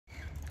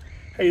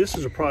Hey, this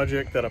is a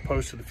project that I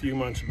posted a few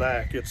months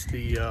back. It's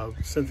the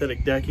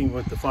synthetic decking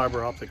with the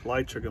fiber optic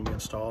lights are going to be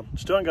installed.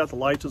 Still haven't got the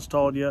lights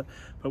installed yet,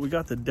 but we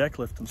got the deck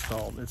lift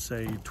installed. It's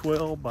a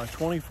 12 by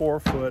 24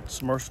 foot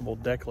submersible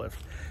deck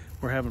lift.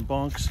 We're having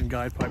bunks and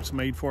guide pipes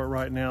made for it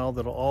right now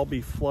that'll all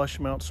be flush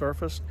mount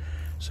surfaced.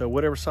 So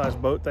whatever size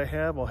boat they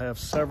have, will have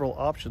several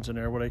options in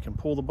there where they can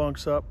pull the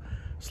bunks up,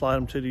 slide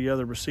them to the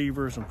other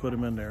receivers and put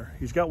them in there.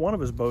 He's got one of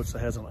his boats that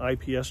has an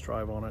IPS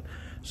drive on it,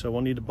 so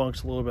we'll need the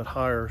bunks a little bit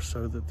higher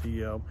so that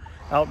the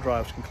out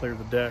drives can clear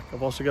the deck.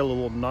 I've also got a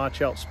little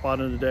notch out spot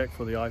in the deck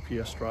for the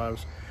IPS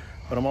drives,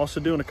 but I'm also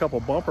doing a couple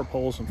bumper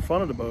poles in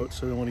front of the boat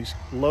so that when he's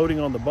loading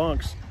on the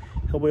bunks,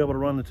 he'll be able to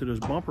run into those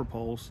bumper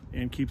poles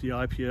and keep the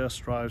IPS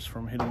drives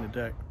from hitting the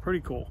deck.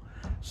 Pretty cool.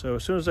 So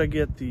as soon as I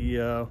get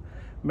the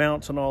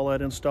mounts and all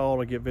that installed,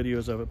 I'll get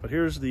videos of it. But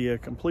here's the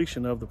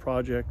completion of the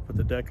project with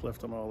the deck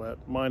lift and all that,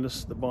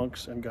 minus the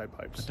bunks and guide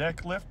pipes. The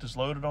deck lift is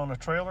loaded on a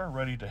trailer,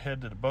 ready to head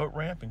to the boat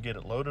ramp and get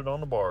it loaded on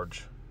the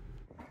barge.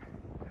 We're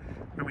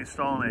going to be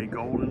installing a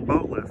golden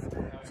boat lift.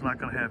 It's not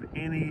going to have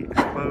any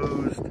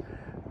exposed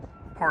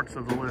parts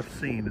of the lift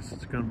seen. This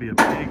is going to be a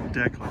big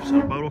deck lift, so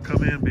the boat will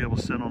come in and be able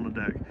to sit on the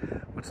deck.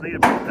 What's neat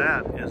about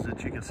that is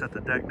that you can set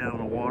the deck down in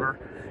the water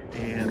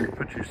and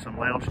put you some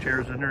lounge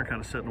chairs in there and kind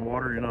of sit in the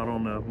water. You're not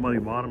on the muddy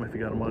bottom if you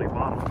got a muddy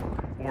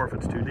bottom, or if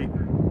it's too deep.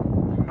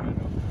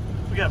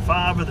 We got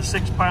 5 of the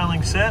 6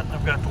 pilings set.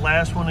 I've got the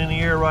last one in the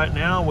air right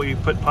now. We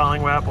put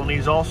piling wrap on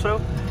these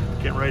also.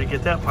 Getting ready to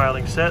get that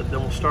piling set.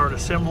 Then we'll start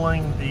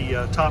assembling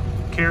the top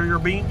carrier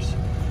beams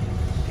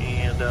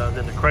and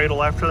then the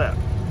cradle after that.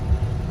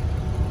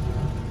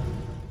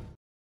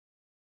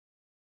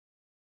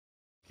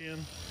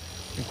 And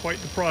quite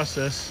the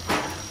process.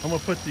 I'm going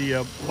to put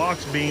the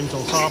box beams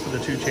on top of the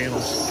 2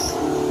 channels.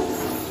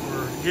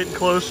 We're getting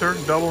closer,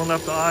 doubling up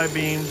the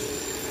I-beams.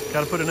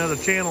 Got to put another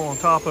channel on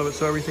top of it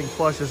so everything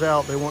flushes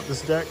out. They want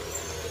this deck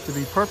to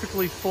be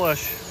perfectly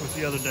flush with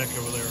the other deck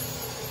over there.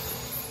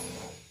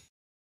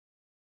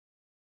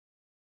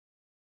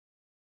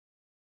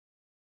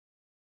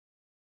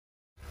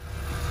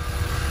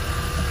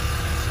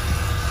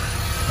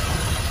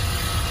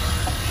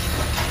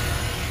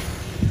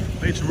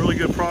 Made some really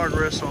good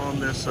progress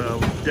on this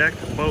deck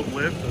boat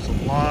lift. There's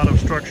a lot of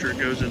structure that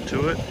goes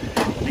into it.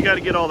 You got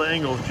to get all the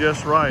angles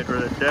just right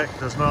or the deck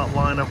does not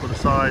line up with the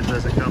sides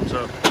as it comes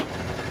up.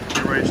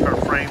 Getting ready to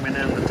start framing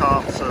in the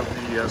tops of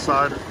the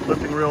side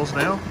lifting reels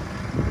now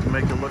to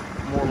make it look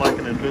more like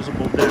an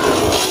invisible deck.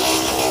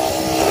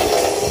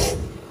 There's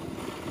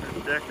the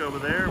deck over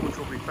there, which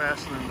we'll be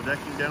fastening the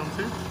decking down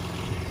to.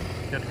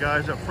 Got the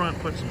guys up front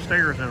putting some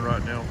stairs in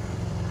right now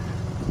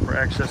for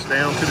access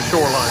down to the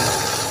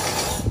shoreline.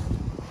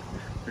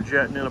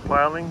 Jetting in a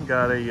piling,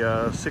 got a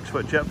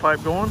 6-foot jet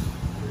pipe going,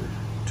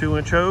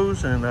 2-inch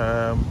hose, and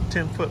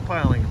 10-foot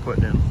piling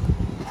putting in.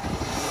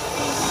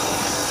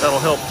 That'll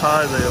help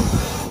tie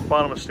the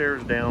bottom of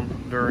stairs down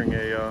during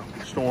a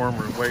storm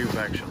or wave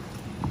action.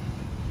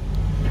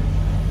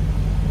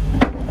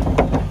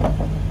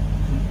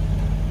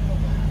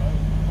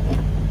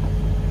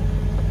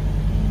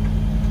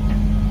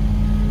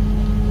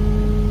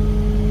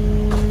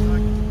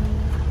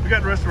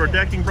 Got the rest of our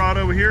decking brought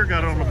over here,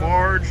 got it on the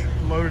barge,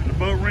 loaded the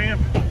boat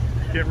ramp,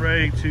 getting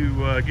ready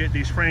to get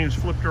these frames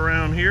flipped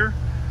around here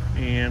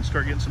and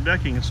start getting some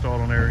decking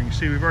installed on there. And you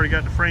see we've already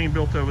got the frame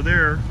built over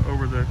there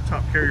over the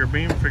top carrier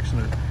beam. We're fixing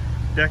to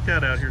deck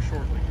that out here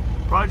shortly.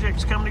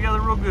 Project's coming together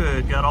real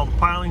good. Got all the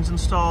pilings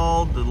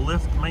installed, the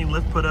main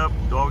lift put up.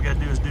 All we got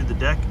to do is do the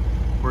deck.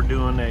 We're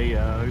doing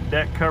a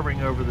deck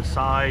covering over the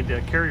side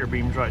carrier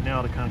beams right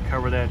now to kind of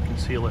cover that,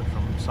 conceal it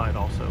from the side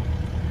also.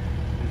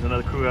 There's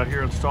another crew out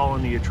here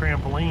installing the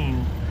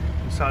trampoline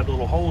inside the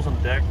little holes in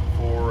the deck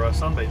for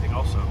sunbathing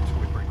also. It's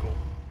going to be pretty cool.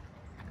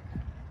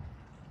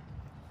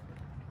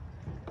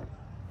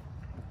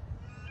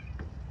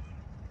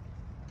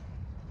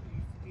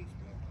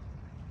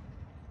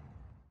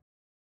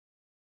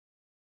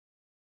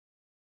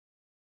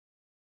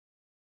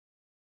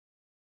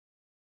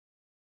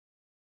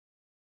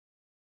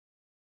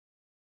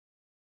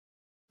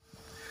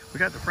 We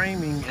got the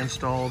framing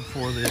installed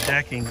for the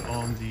decking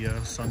on the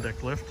sun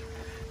deck lift.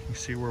 You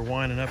see we're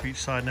winding up each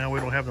side now. We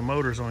don't have the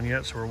motors on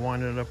yet, so we're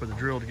winding it up with a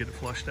drill to get it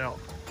flushed out.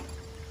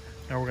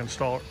 Now we're going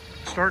to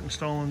start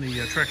installing the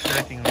Trex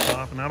decking on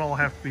top, and that all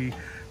have to be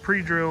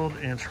pre-drilled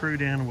and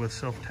screwed in with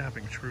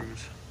self-tapping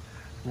screws.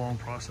 Long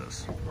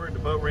process. We're at the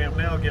boat ramp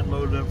now, getting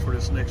loaded up for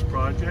this next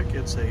project.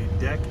 It's a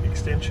deck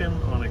extension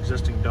on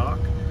existing dock.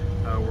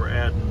 We're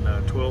adding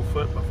 12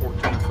 foot by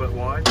 14 foot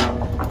wide.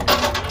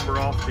 Lumber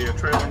off the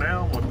trailer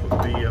now. We'll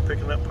be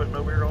picking up, putting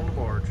over here on the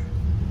barge.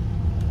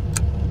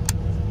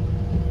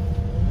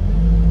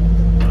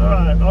 All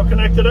right, I'll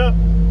connect it up.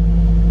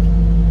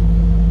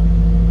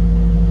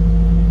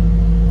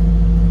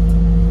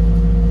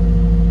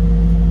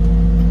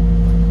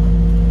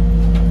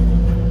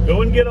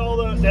 Go and get all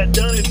that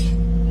dunnage,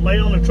 lay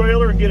on the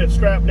trailer and get it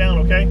strapped down,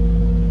 okay?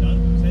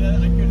 Say that,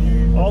 I couldn't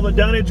hear you. All the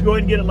dunnage, go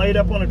ahead and get it laid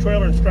up on the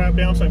trailer and strapped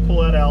down so I can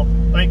pull that out.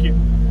 Thank you.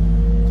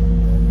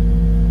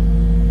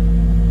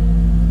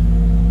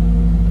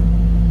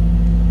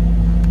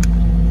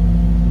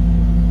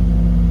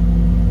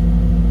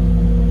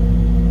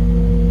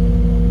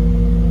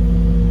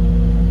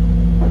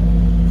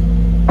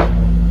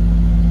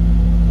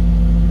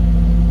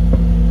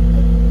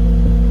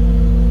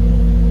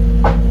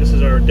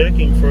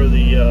 decking for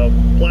the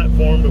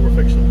platform that we're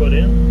fixing to put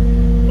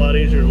in. A lot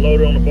easier to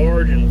load it on a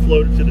barge and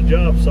float it to the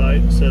job site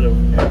instead of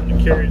having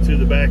to carry it through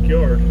the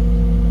backyard.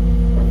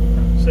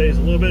 Saves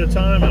a little bit of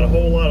time and a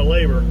whole lot of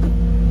labor.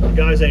 The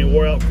guys ain't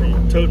wore out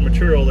from toting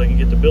material they can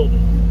get to building.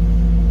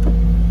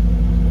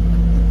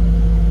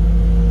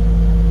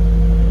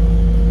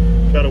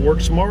 Got to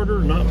work smarter,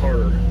 not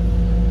harder.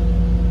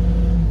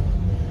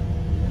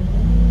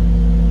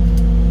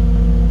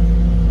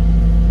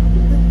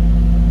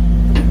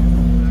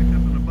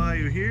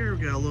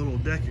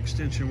 Deck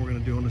extension we're going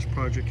to do on this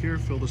project here.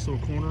 Fill this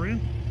little corner in.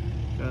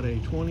 Got a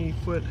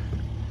 20-foot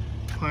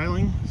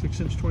piling,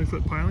 6-inch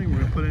 20-foot piling we're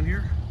going to put in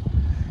here.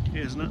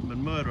 It has nothing but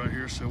mud right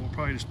here, so we'll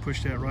probably just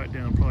push that right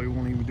down. Probably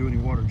won't even do any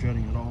water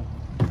jetting at all.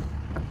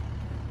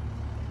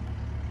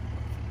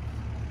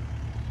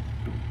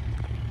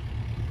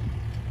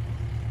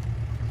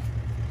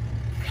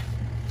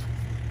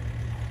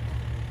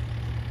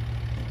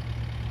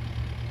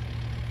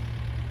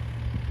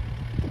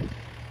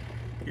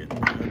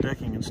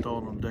 Decking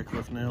installed on the deck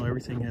lift now.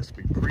 Everything has to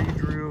be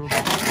pre-drilled so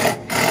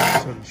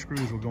the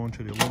screws will go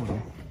into the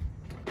aluminum.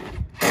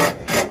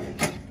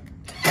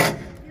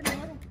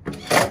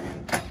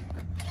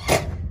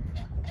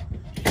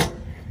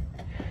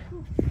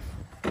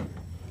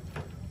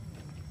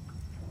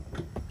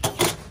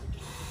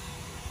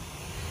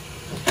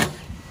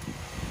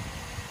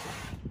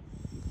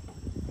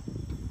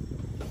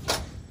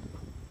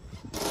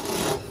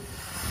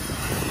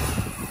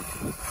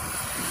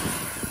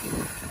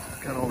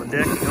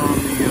 Deck on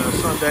the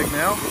sun deck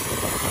now.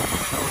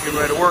 We're getting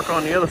ready to work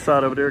on the other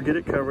side over there, get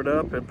it covered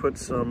up and put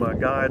some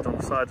guides on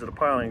the sides of the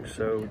piling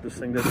so this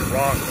thing doesn't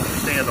rock when we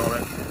stand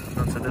on it,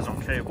 since it is on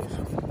cables.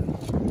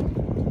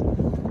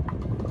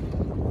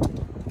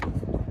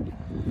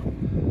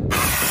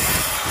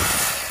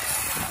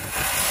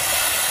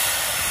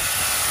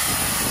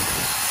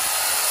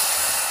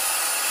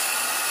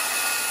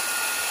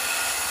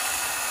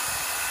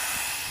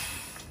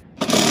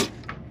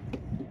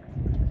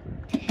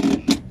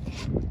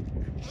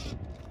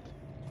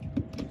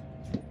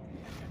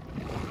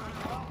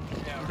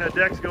 That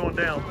deck's going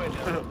down.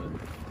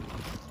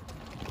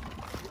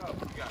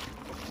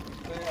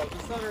 Yeah,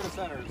 just center to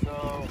center.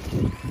 So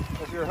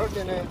if you're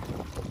hooking it,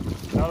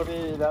 that'll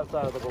be that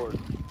side of the board.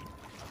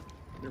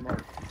 Your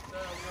mark.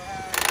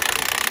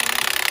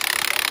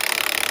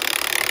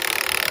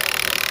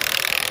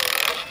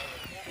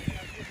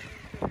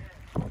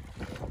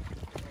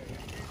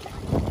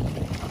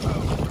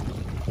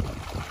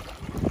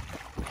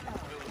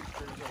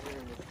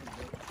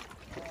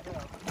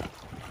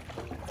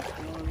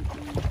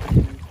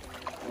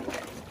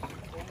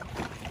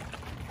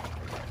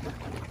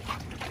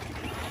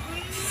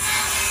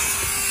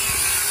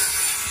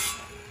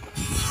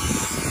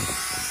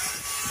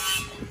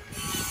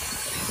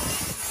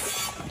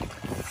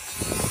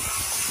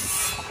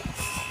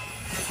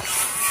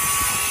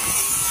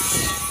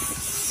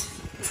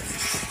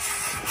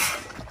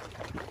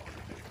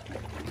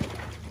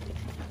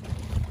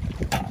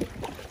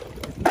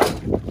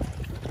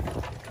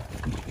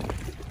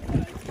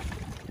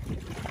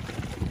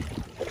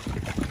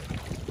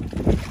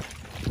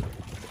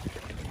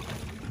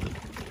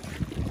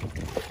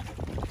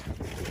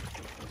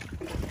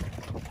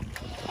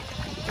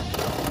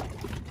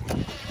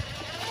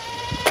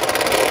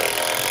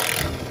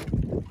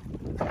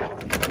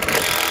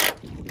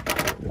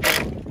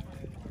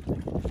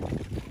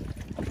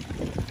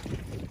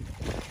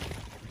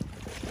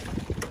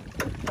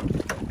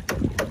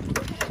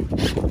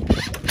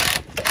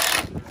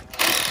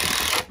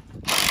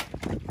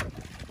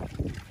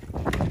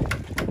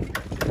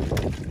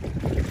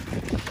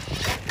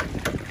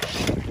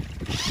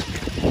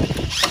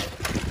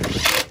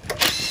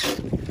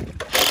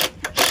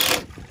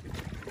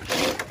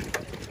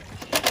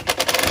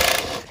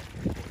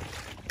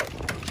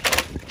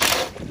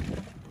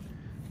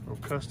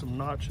 Custom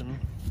notching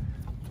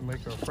to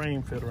make our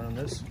frame fit around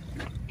this.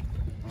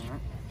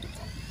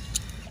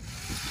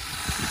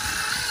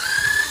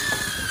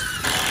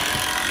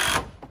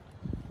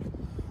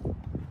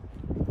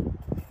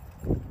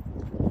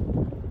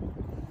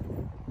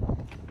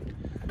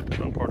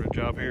 One part of the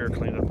job here,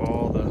 clean up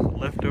all the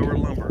leftover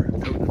lumber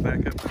and tote it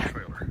back up to the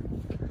trailer.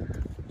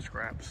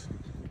 Scraps.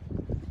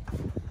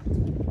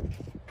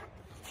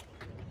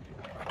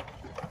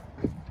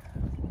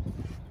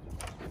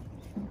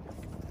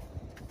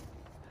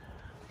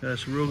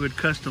 That's a real good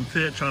custom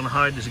fit, trying to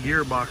hide this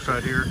gearbox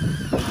right here.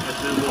 Got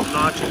this little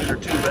notches or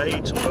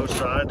 2x8s on both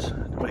sides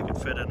to make it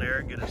fit in there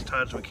and get as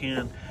tight as we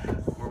can,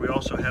 where we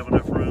also have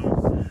enough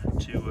room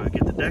to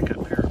get the deck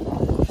up here.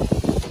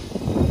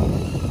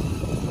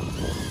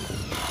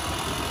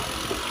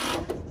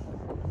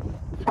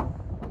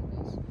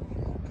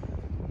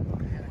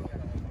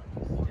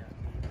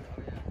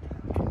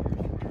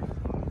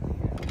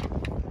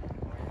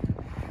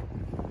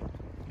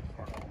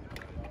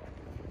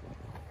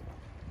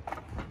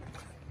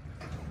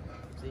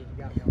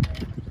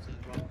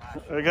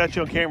 I got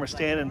you on camera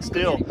standing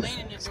still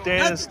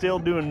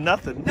doing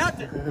nothing.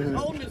 Nothing. He's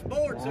holding his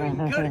board so he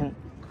can cut it.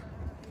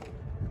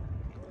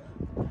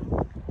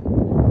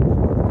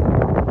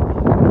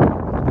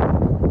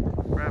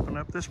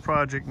 this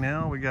project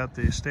now. We got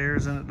the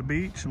stairs in at the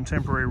beach, some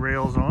temporary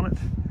rails on it,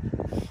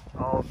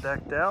 all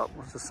decked out.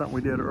 This is something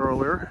we did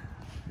earlier.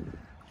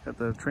 Got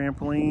the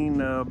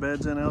trampoline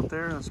beds in out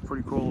there. That's a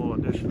pretty cool little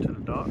addition to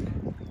the dock.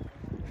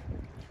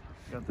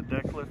 Got the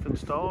deck lift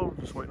installed.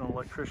 Just waiting on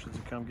electricians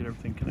to come get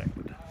everything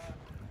connected.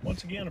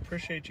 Once again,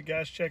 appreciate you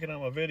guys checking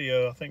out my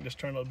video. I think this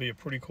turned out to be a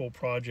pretty cool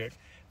project.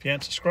 If you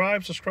haven't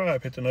subscribed,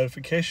 subscribe, hit the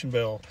notification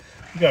bell.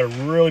 We've got a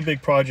really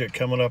big project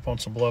coming up on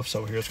some bluffs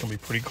over here. It's gonna be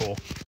pretty cool.